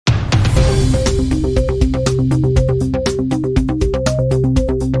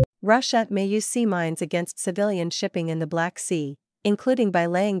Russia may use sea mines against civilian shipping in the Black Sea, including by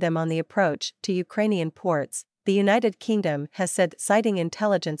laying them on the approach to Ukrainian ports, the United Kingdom has said, citing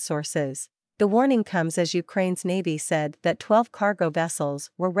intelligence sources. The warning comes as Ukraine's navy said that 12 cargo vessels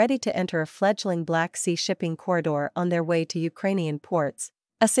were ready to enter a fledgling Black Sea shipping corridor on their way to Ukrainian ports,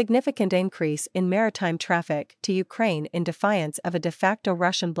 a significant increase in maritime traffic to Ukraine in defiance of a de facto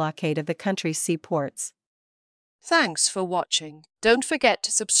Russian blockade of the country's seaports. Thanks for watching. Don't forget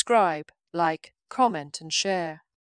to subscribe, like, comment and share.